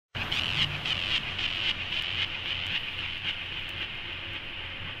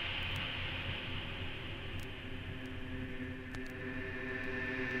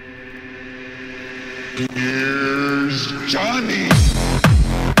Here's Johnny.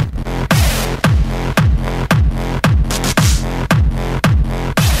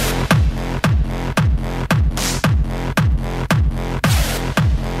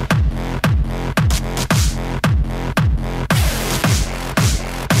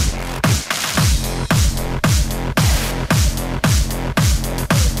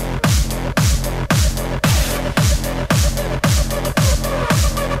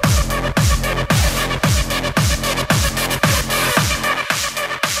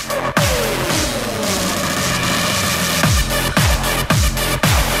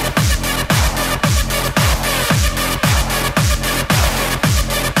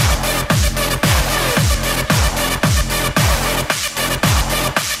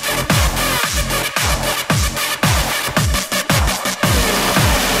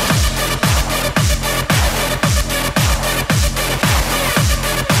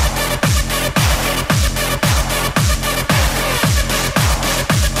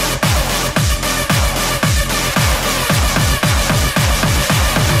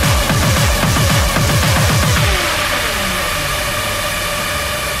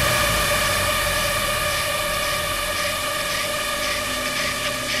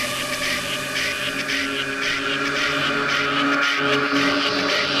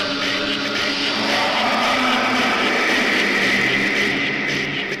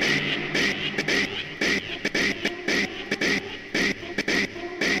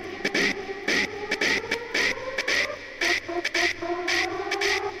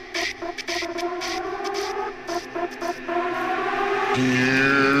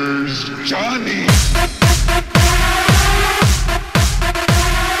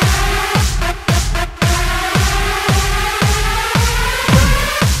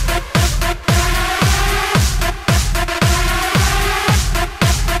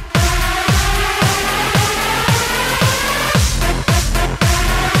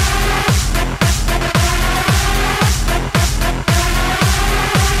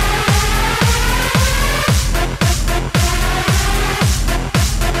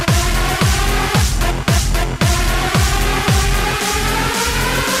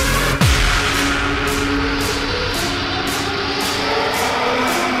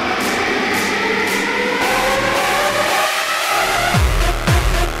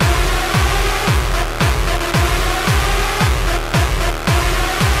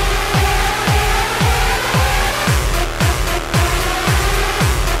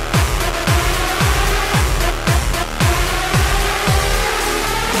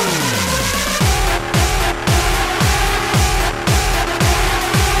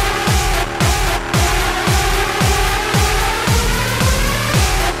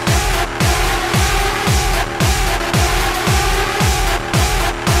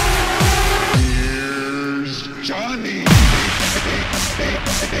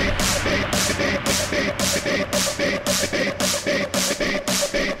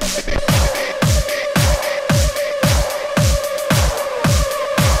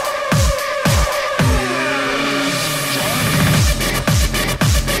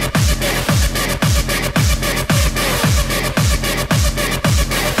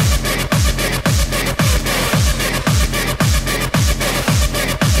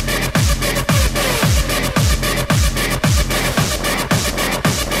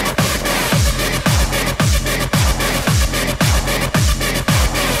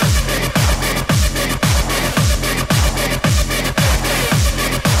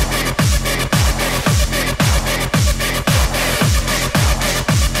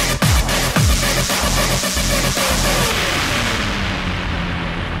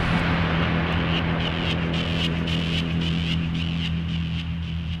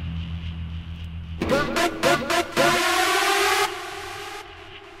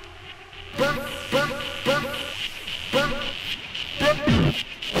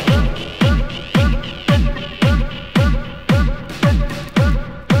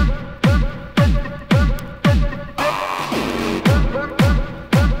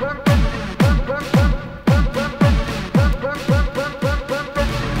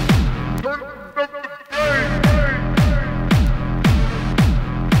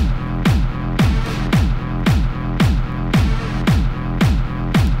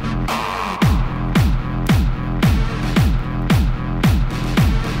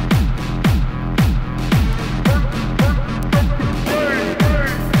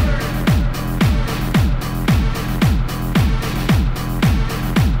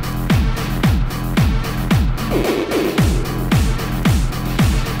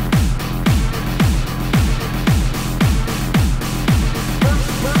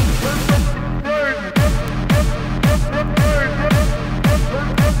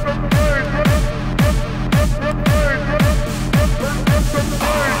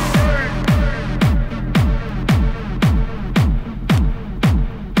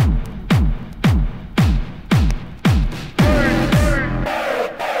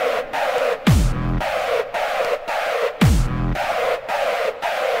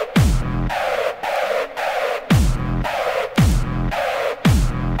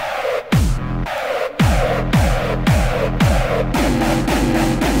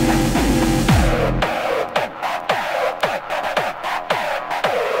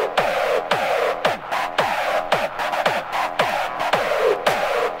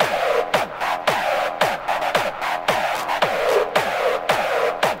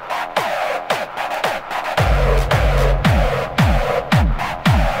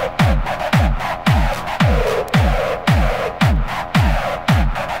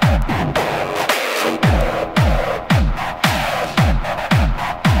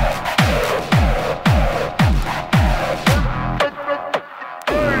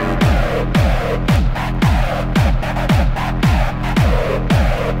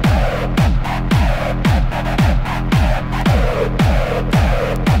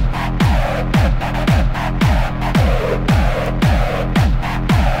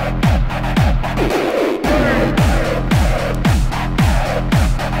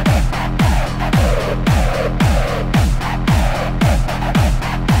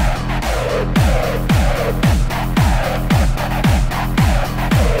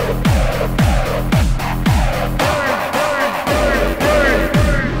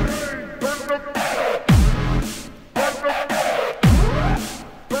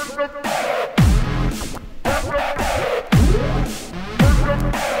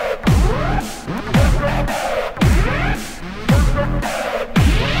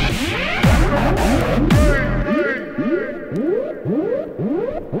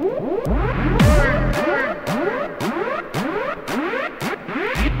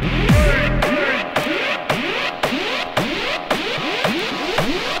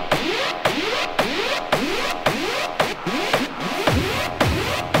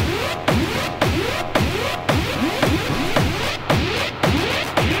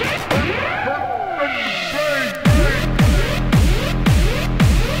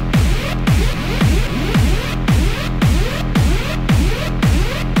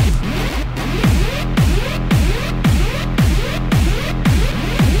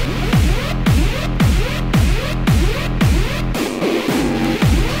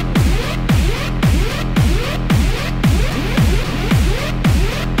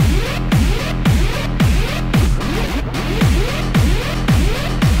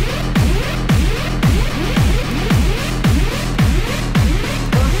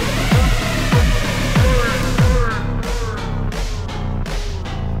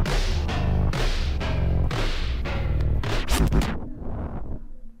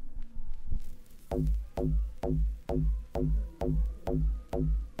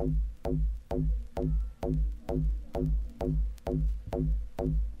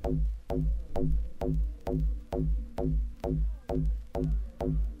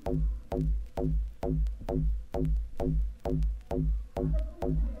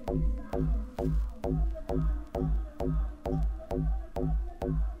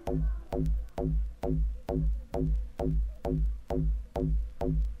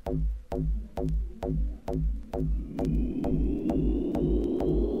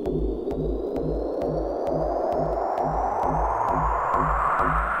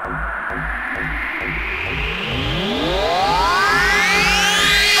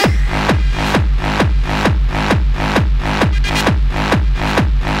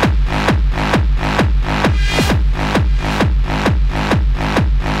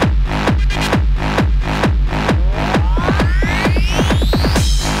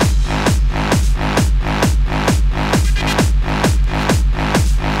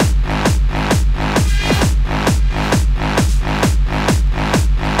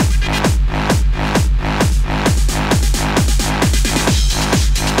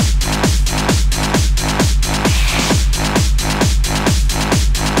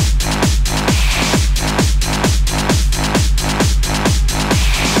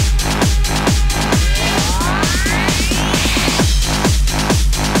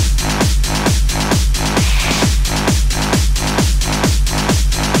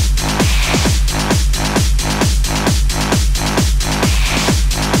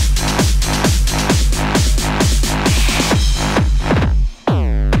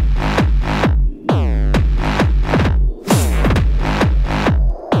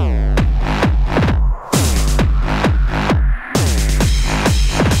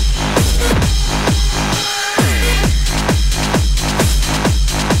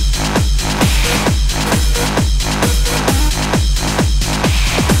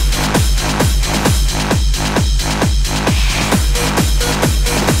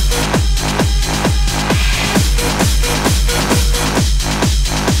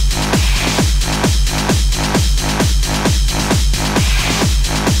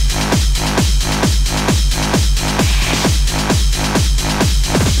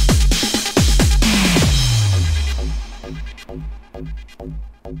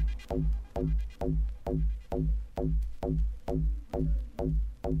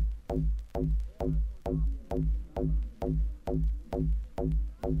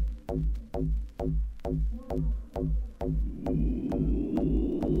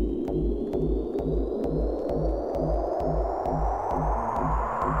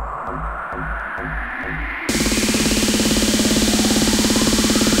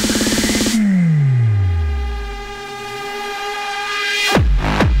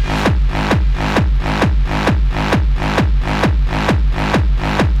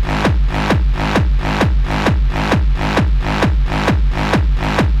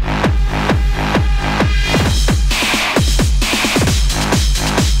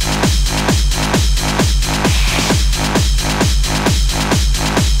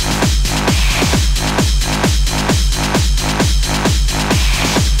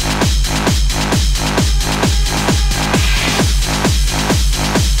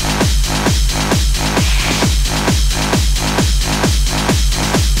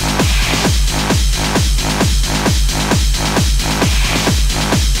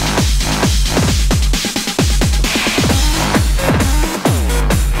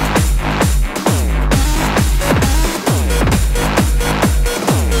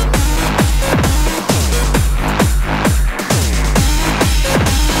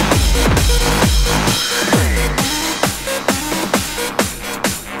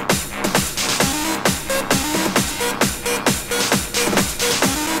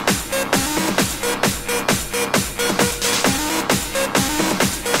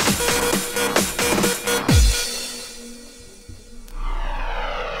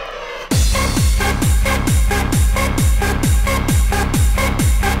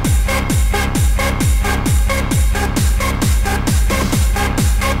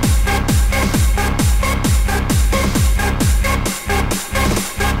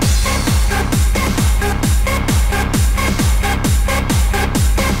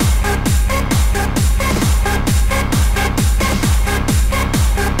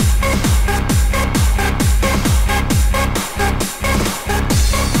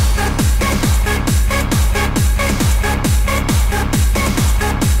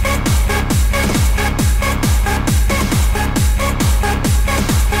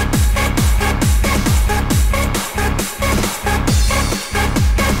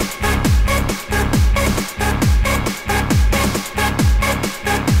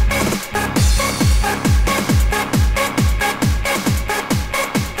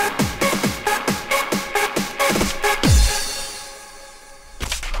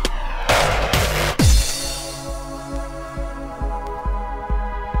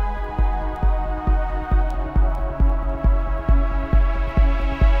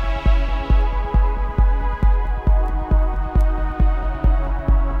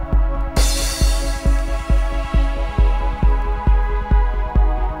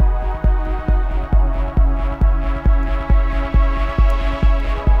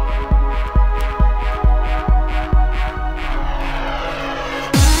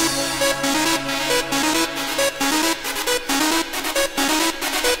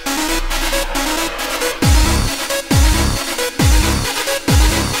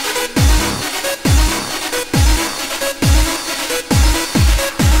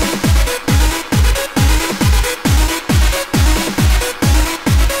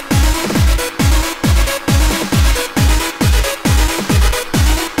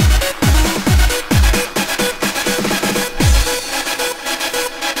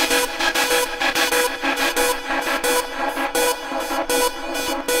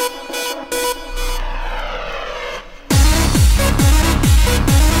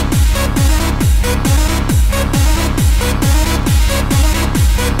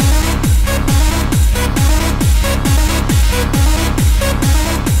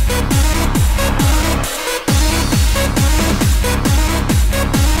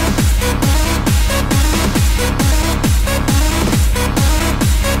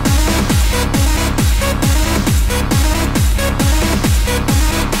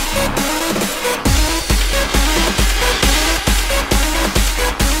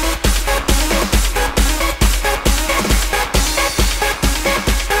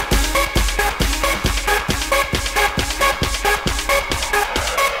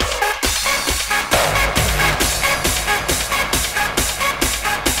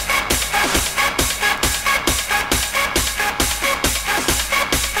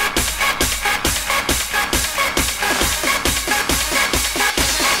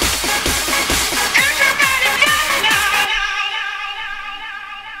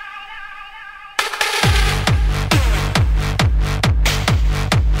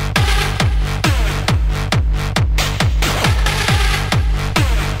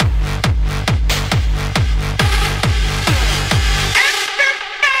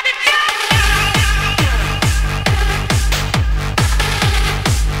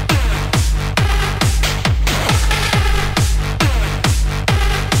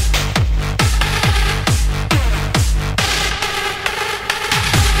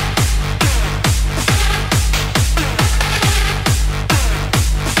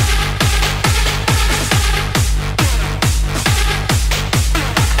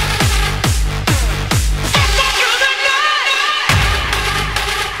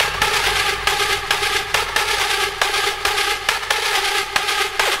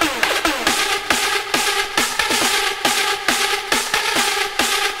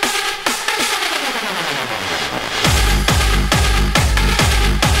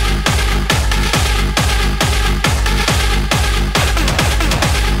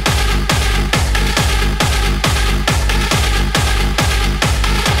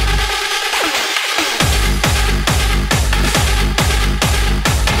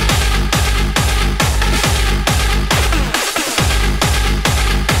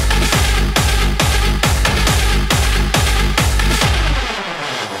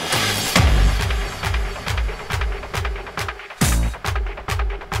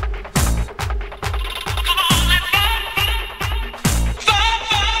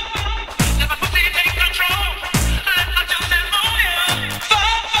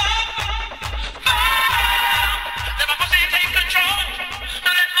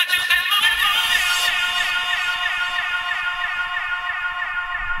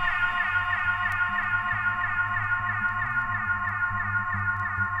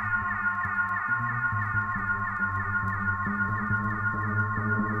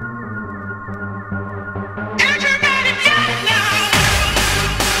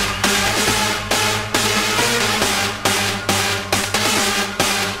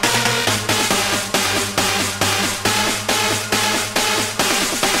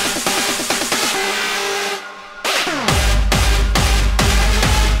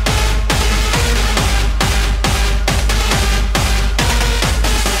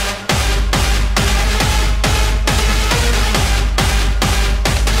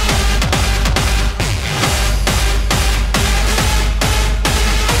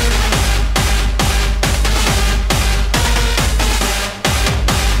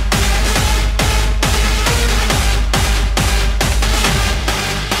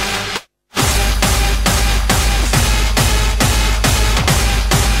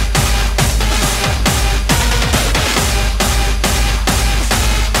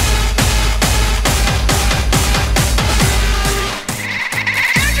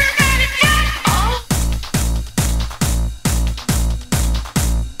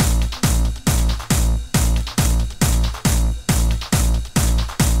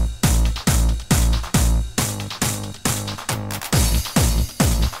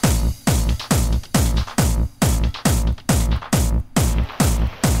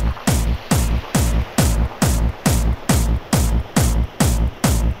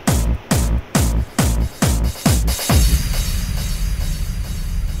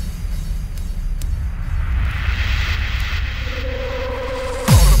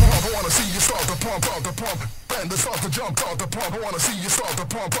 pump, out the pump. Bend start to jump out the pump. I wanna see you start to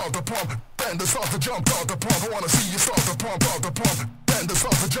pump out the pump. Bend start to jump out the pump. I wanna see you start to pump out the pump. Bend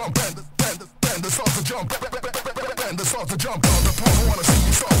start to jump, bend start to jump. Bend start to jump out the pump. I wanna see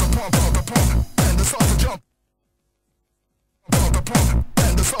you start to pump out the pump. Bend start to jump out the pump.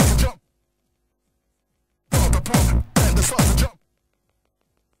 Bend start to jump out the pump. Bend start to jump.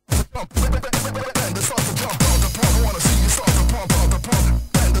 Bend start to jump out the pump. I wanna see you start to pump out the pump.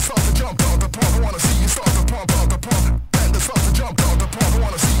 Bend start to jump out the pump. I wanna see you start to pump out the pump. Bend start to jump out the pump. I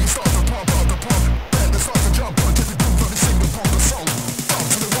wanna see you start to pump out the pump. Bend start to jump out to the groove of the single pump the song. Out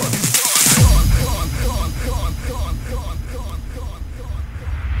to the work is done.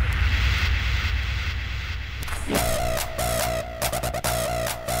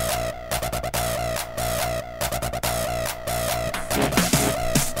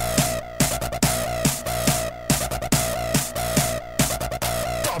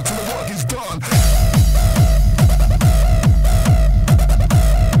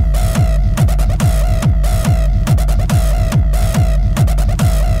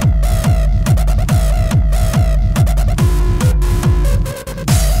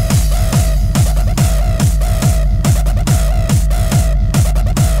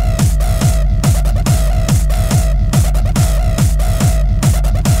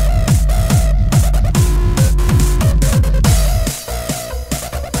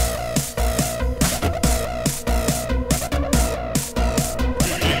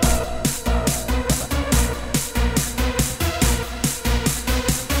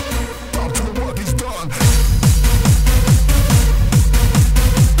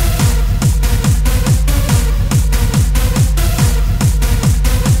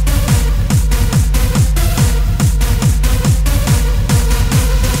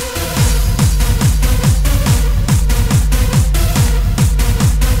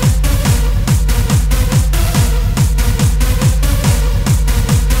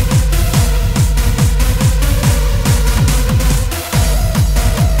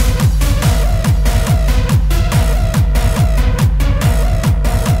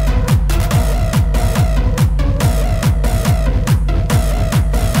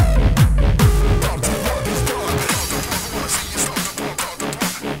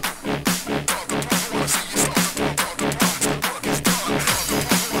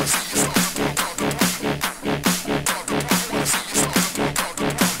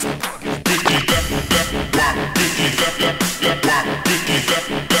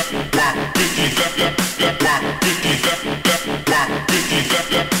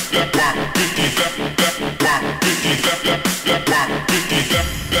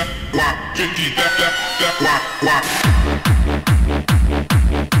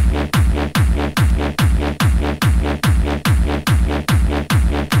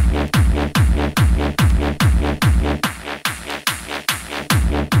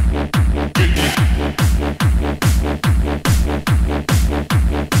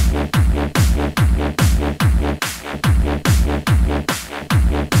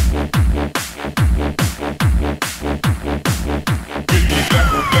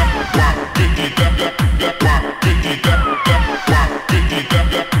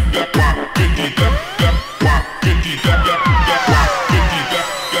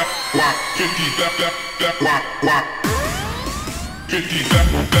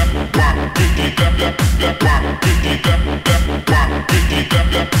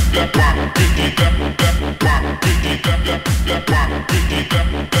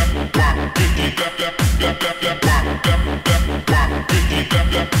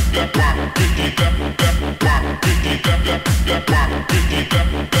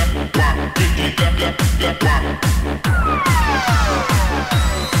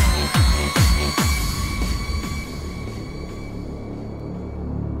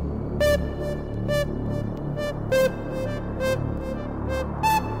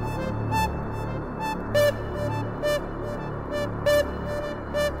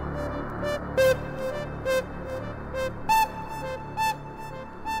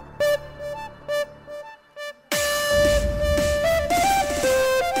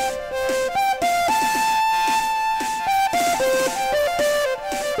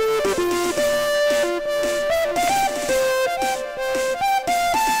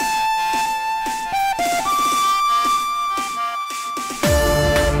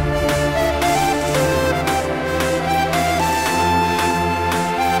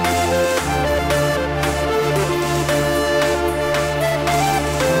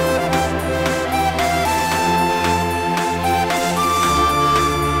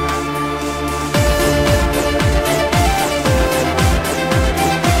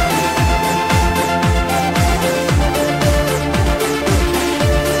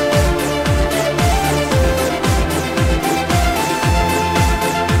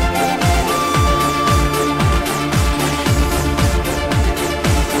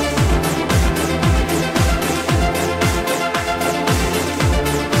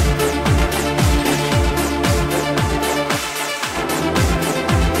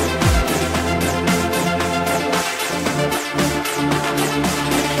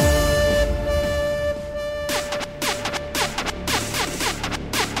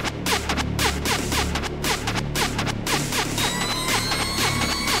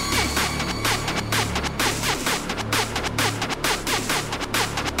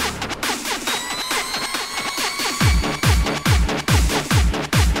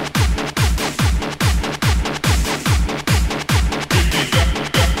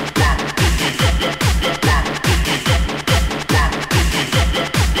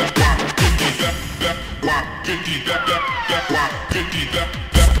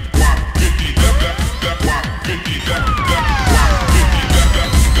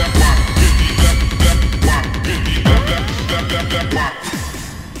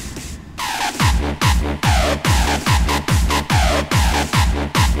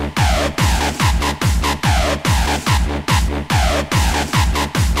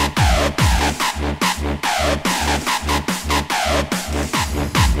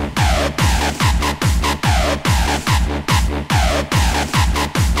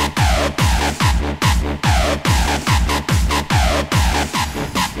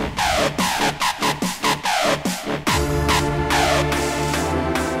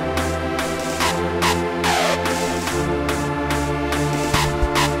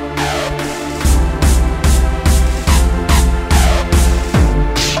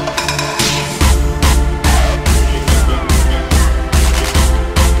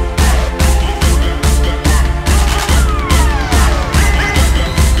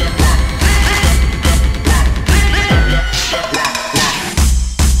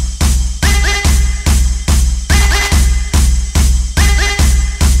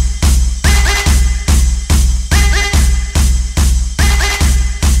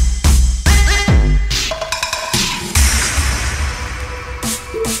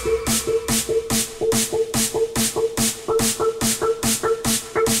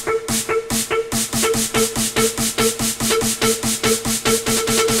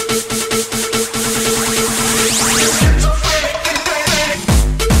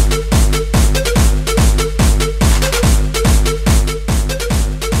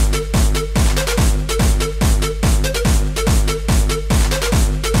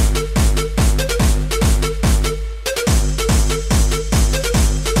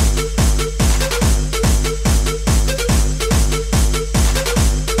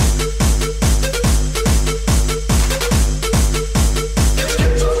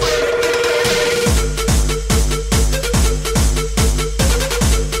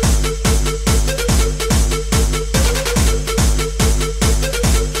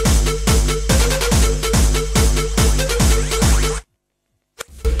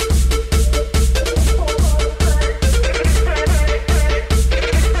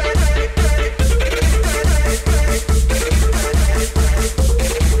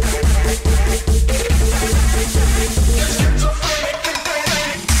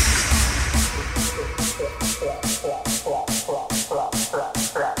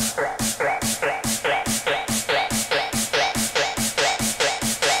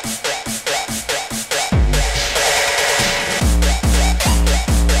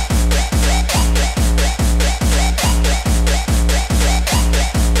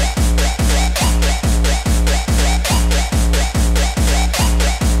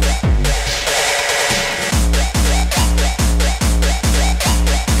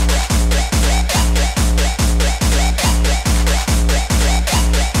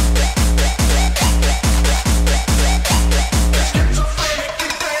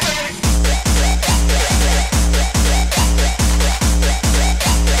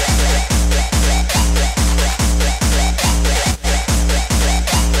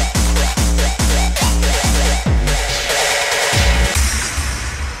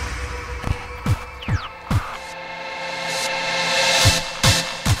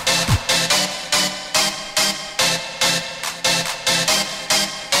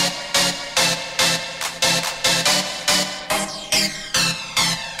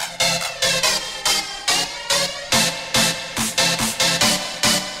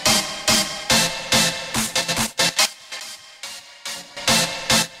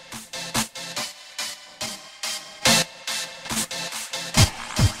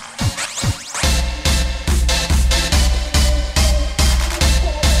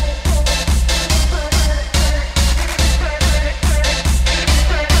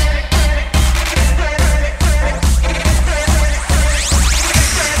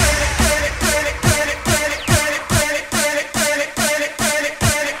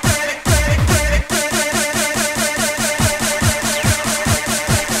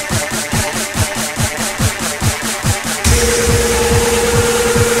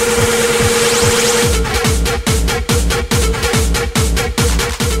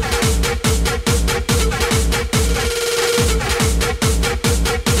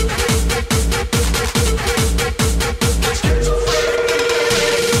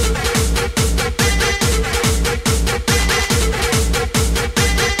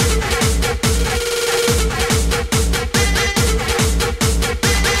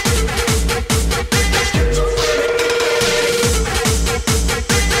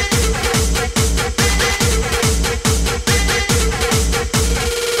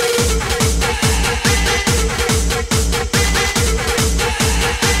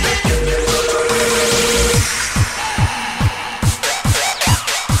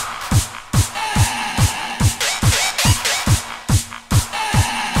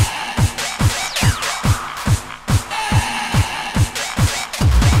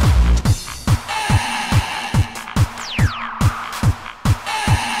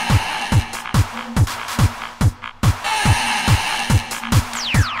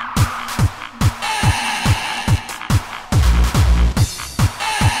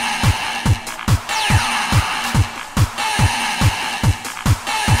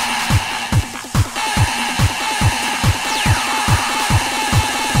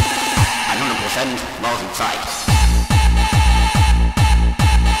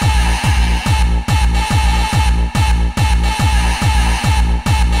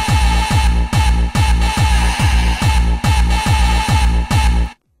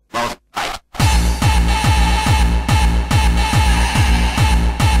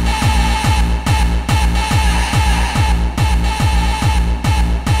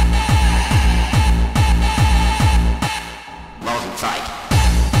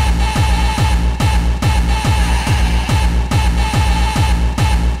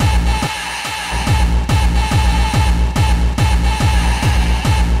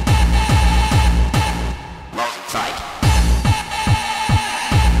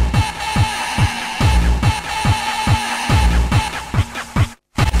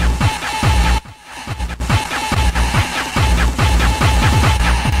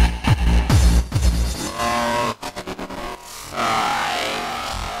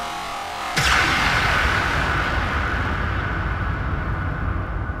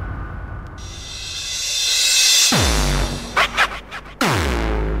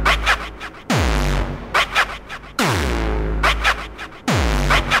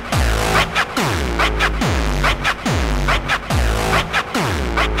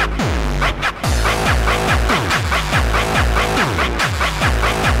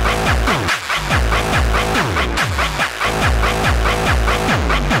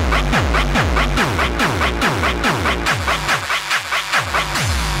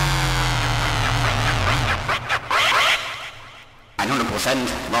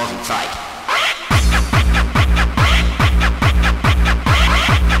 100% Rosen-Zeit.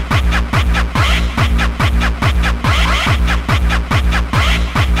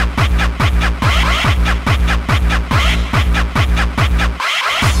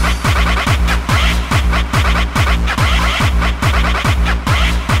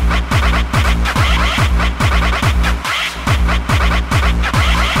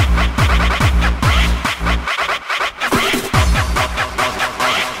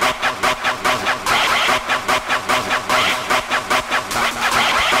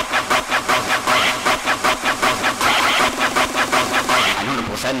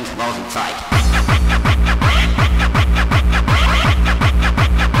 Rosen-Zeit.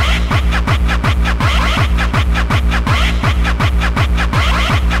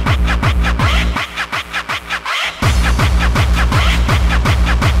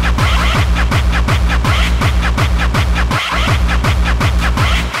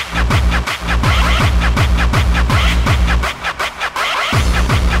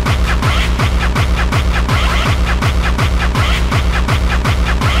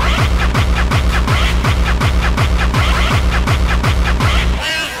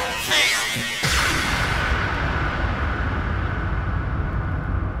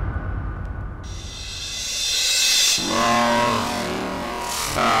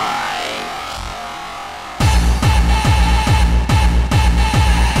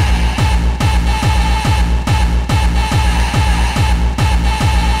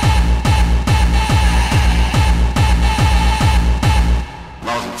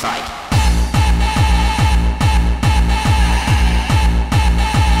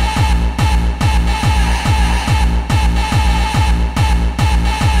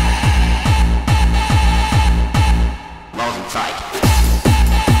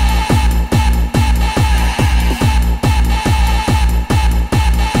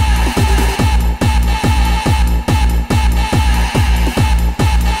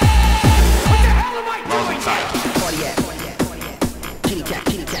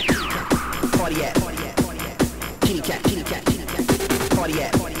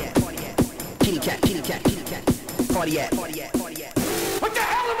 What the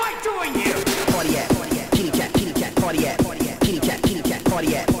hell am I doing here? Party at, kitty cat, party at, kitty cat, party at, kitty cat,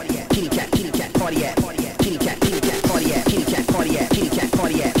 party at, kitty cat, party at, kitty cat, party at, kitty cat, party at, kitty cat,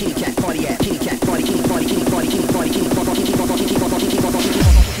 party at, kitty cat, party, kitty party, kitty party, kitty party, kitty party, kitty party, kitty party, kitty party, kitty party.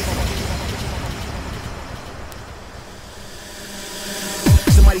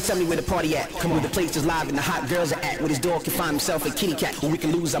 Somebody tell me where the party at. Come on, the place is live and the hot girls are at. Where this dog can find himself a kitty cat, where we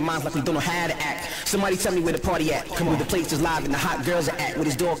can lose our minds like we don't know how to act. Somebody tell me where the party at. Come on, the place is live and the hot girls are at. Where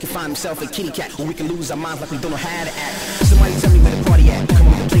this dog can find himself a kitty cat, where we can lose our minds like we don't know how to act. Somebody tell me where the party at. Come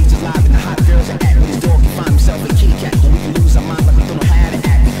on, the place is live and the hot girls are at. Where this dog can find himself a kitty cat, where we can lose our minds like we don't know how to act.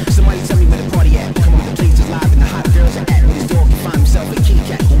 Somebody tell me where the party at. Come on, the place is live and the hot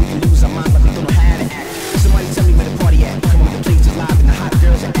girls are at.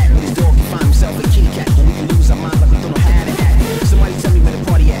 Where this dog can find himself a kitty cat, where we can lose our minds like we don't know how to act. Somebody tell me where the party at.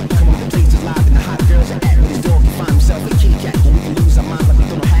 Come on, the place is live and the hot girls are at. Where this dog can find himself a kitty cat, where we can lose our minds like we don't know how to act. Somebody tell me where the party at. Come on, the place is live and the hot girls are at. Where this dog can find himself a kitty cat, where we can lose our minds like we don't know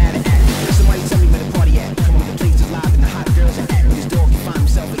how to act. Somebody tell me where the party at. Come on, the place is live and the hot girls are at. Where this dog can find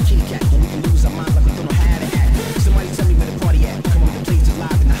himself a kitty cat, where we can lose our minds like we don't know how to act. Somebody tell me where the party at. Come on, the place is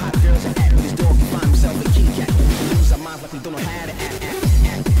live and the hot girls are at. Where this dog can find himself a kitty cat, where we can lose our minds like we don't know how to act.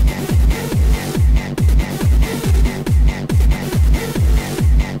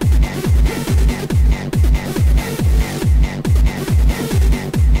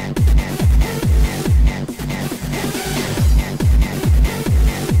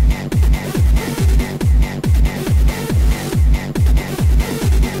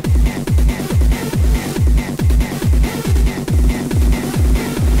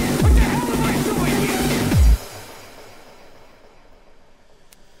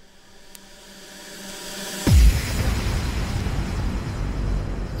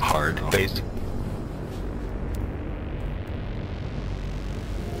 Hard-based.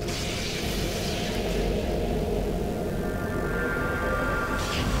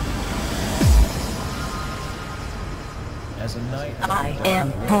 As a knight, I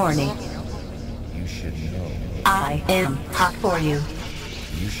am horny. you should know. I am hot for you.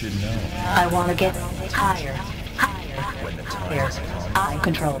 You should know. I want to get higher, higher, When the time higher. has come. I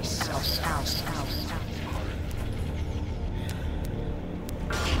control.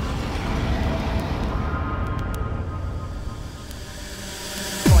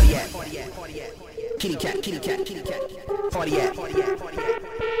 Party at, kitty cat, party at, kitty cat, party at,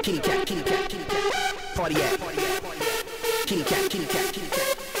 kitty cat, party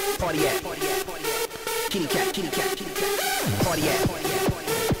at, kitty cat, kitty cat, kitty cat, party at,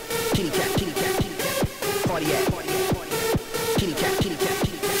 kitty cat, kitty cat, kitty cat, party at, kitty cat, kitty cat,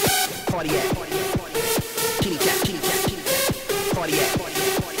 kitty cat, party at, kitty cat, kitty cat, kitty cat, party at,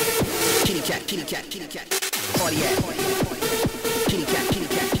 kitty cat, kitty cat, kitty cat, party at, kitty cat, kitty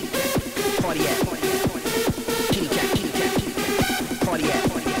cat, kitty cat, party at, kitty cat, kitty cat, kitty cat, party at,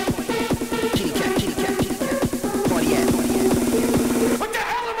 kitty cat, kitty cat, kitty cat, party at. What the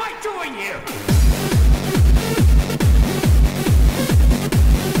hell am I doing here?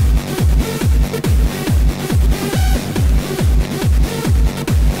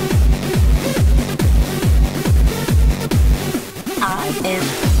 I am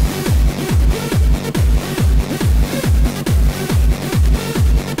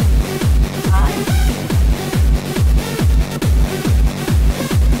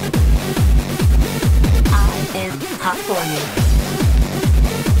hot for you.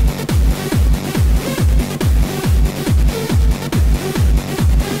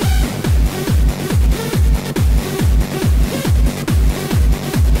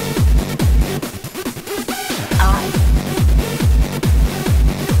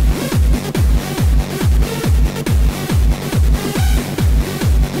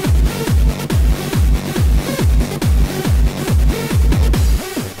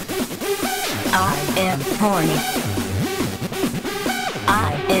 Horny.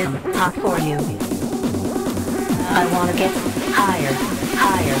 I am hot for you. I wanna get higher,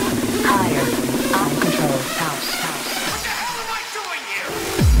 higher, higher. I control house, house. What the hell am I doing here?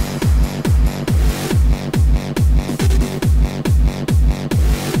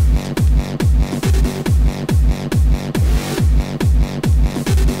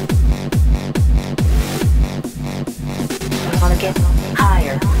 I wanna get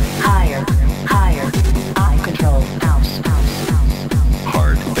higher, higher, higher. I control house, house, house, house.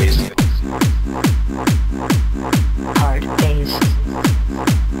 Hard bass. Hard bass.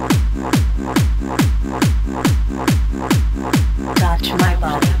 Touch my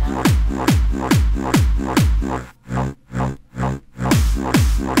body.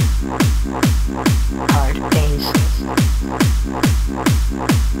 Hard bass.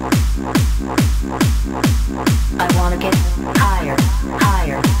 I wanna get higher,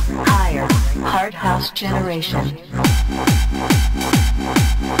 higher, higher. Hard house generation.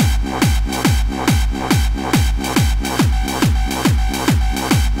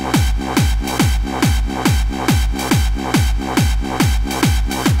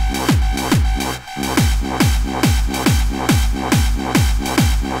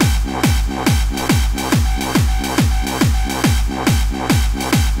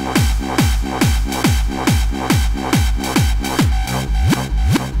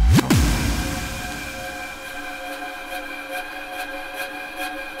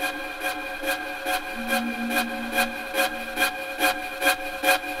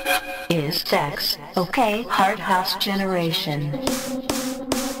 Is sex okay? Hard house generation.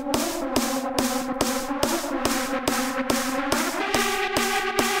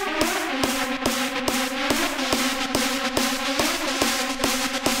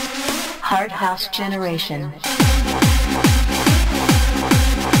 Hard house generation.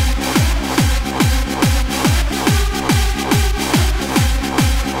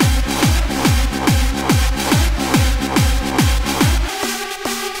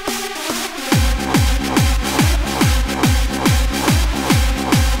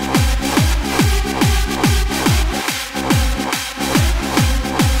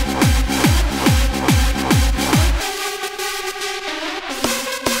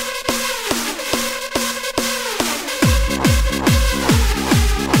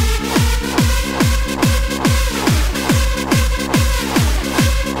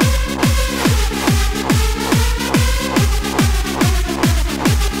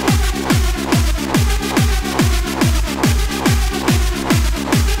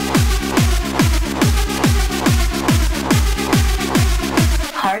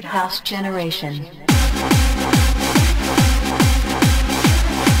 Hard house generation.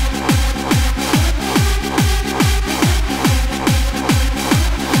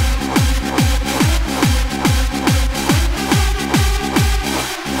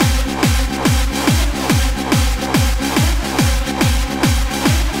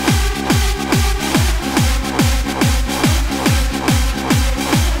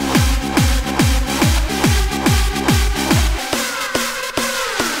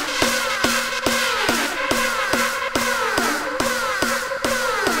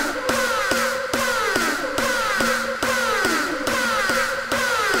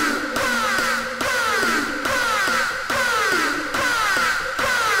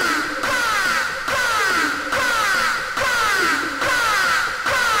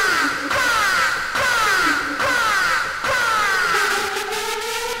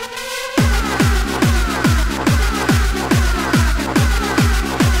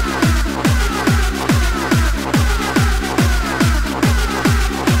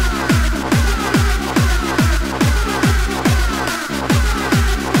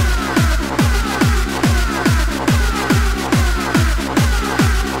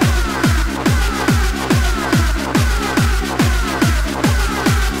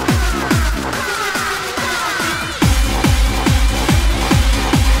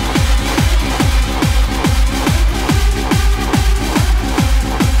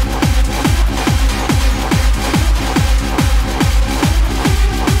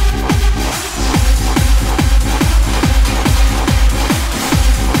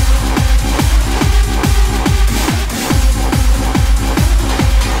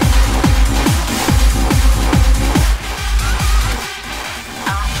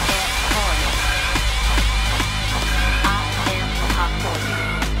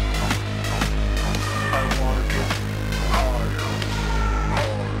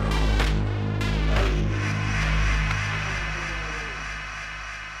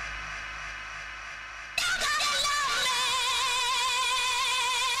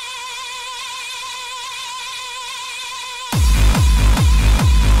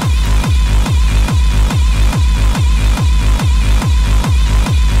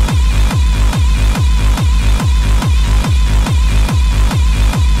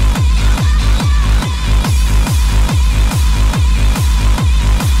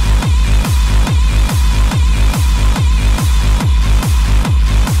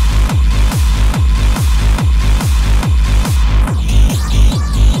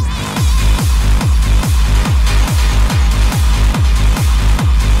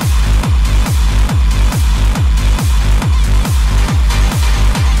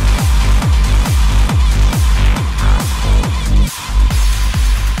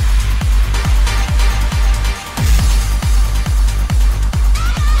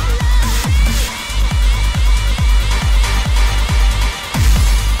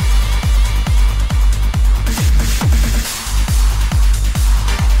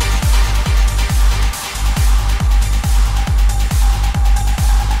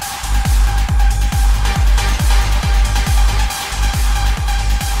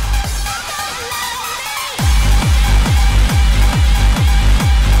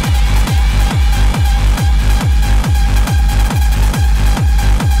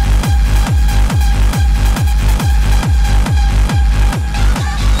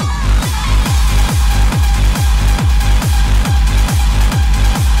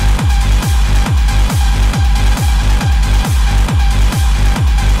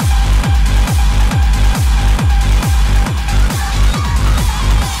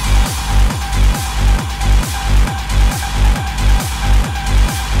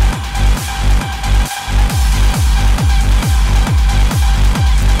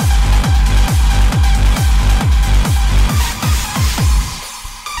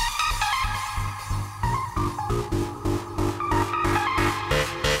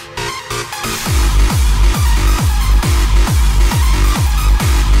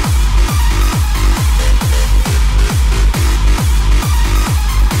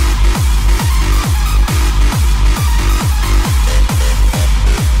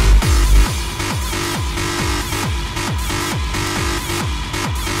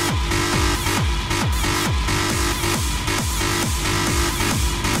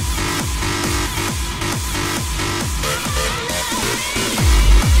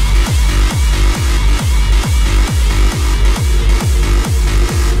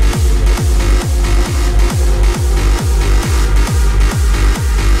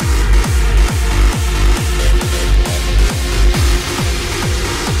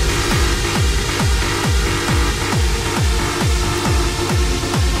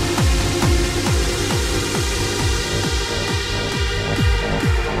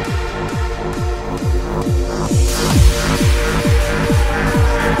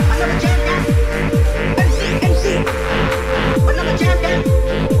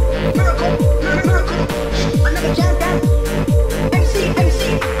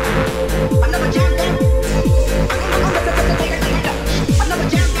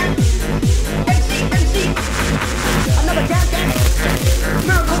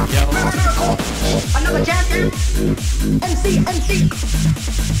 Another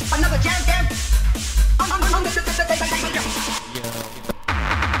jam.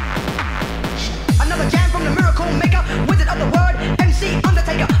 Another jam from the miracle maker, wizard of the word, MC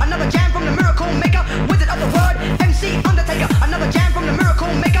Undertaker. Another jam from the miracle maker, wizard of the word, MC Undertaker. Another jam from the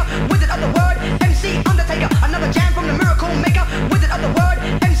miracle maker, wizard of the word, MC Undertaker. Another jam from the miracle maker, wizard of the word,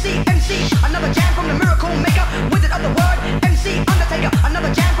 MC. Another jam from the miracle maker, wizard of the word, MC Undertaker.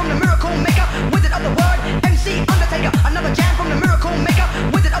 Another jam from the miracle maker, wizard of the word, MC Undertaker. Another jam from the miracle maker,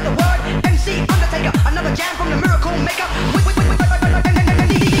 wizard of the word, MC Undertaker. Another jam from the miracle maker,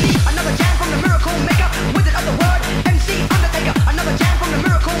 another jam from the miracle maker, wizard of the word, MC Undertaker. Another jam from the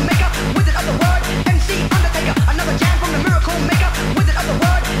miracle maker, wizard of the word, MC Undertaker. Another jam from the miracle maker, wizard of the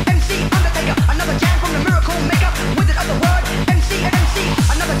word, MC Undertaker. Another jam from the miracle maker, wizard of the word, MC.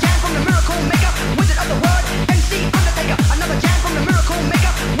 Another jam from the miracle maker, wizard of the word, MC Undertaker. Another jam from the miracle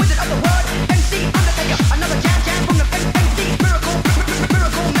maker, wizard of the word, MC Undertaker. Another jam from the MC miracle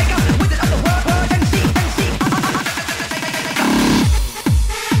maker, wizard of the word, MC.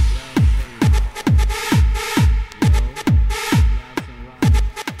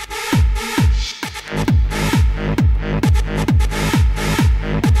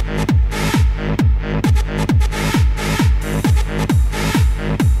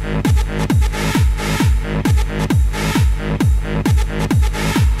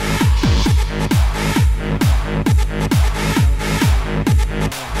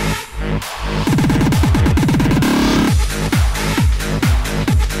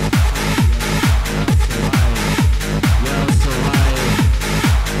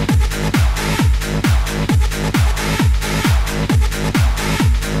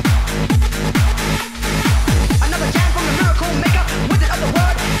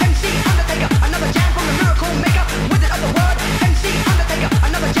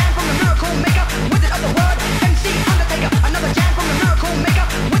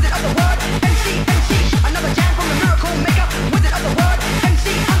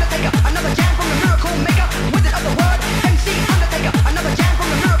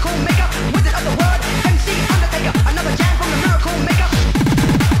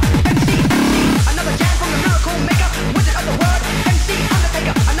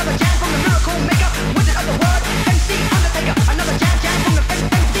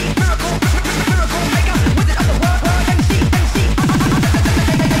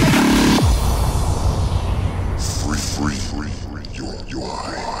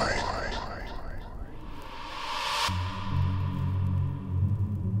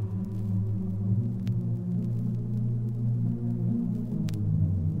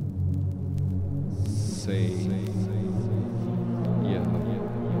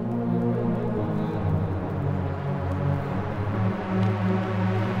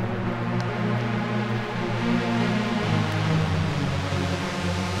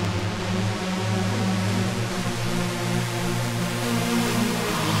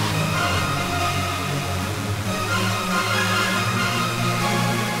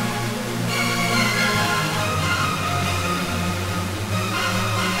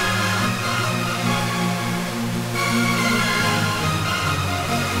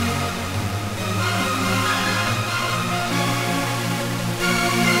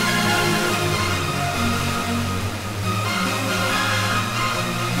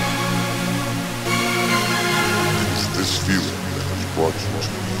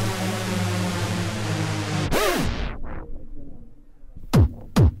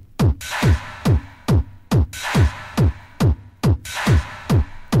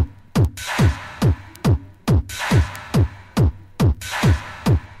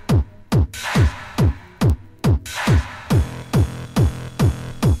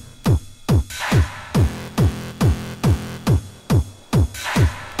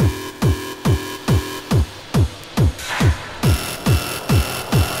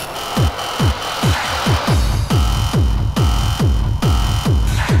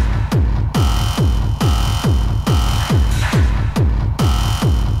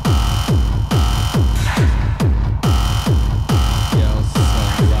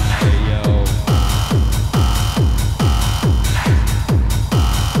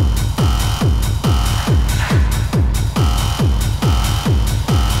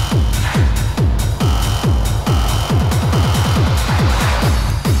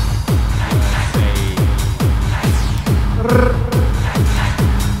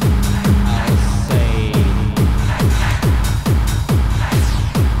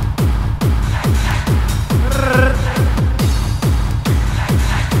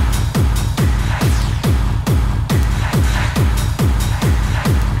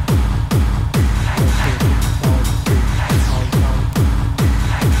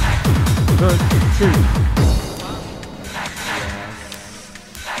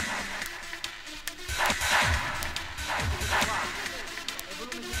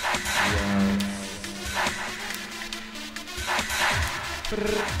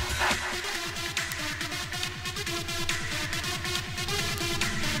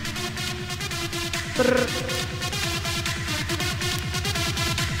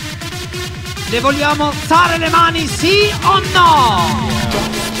 Le vogliamo alzare le mani, sì o no?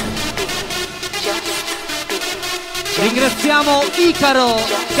 Ringraziamo Icaro,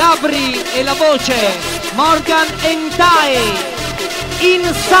 Gabri e la voce Morgan Entai.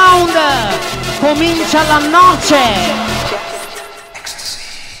 Insound, comincia la noce.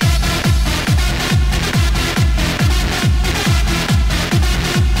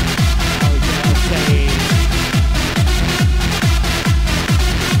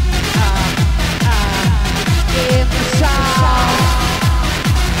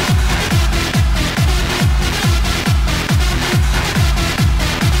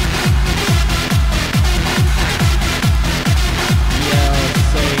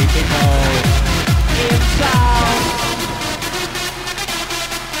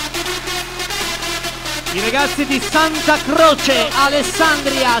 I ragazzi di Santa Croce,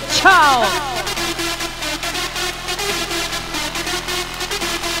 Alessandria, ciao!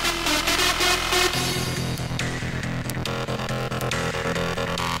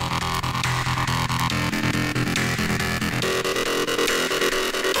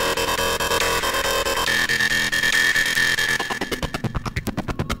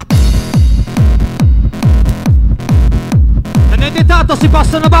 Non è vietato, si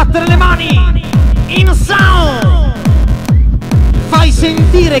possono battere le mani! Insound! Fai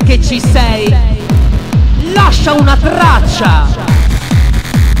sentire che ci sei! Lascia una traccia!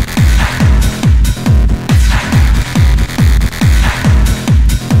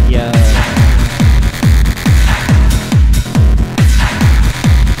 Yeah.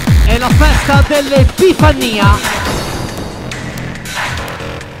 È la festa dell'Epifania!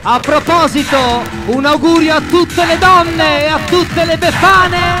 A proposito, un augurio a tutte le donne e a tutte le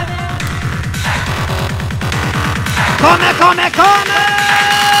befane! Come?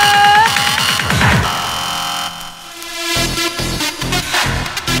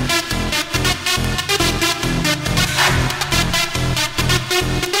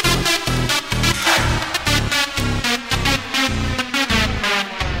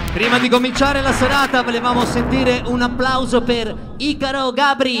 Prima di cominciare la serata volevamo sentire un applauso per Icaro,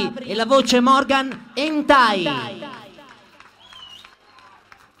 Gabri e la voce Morgan Entai.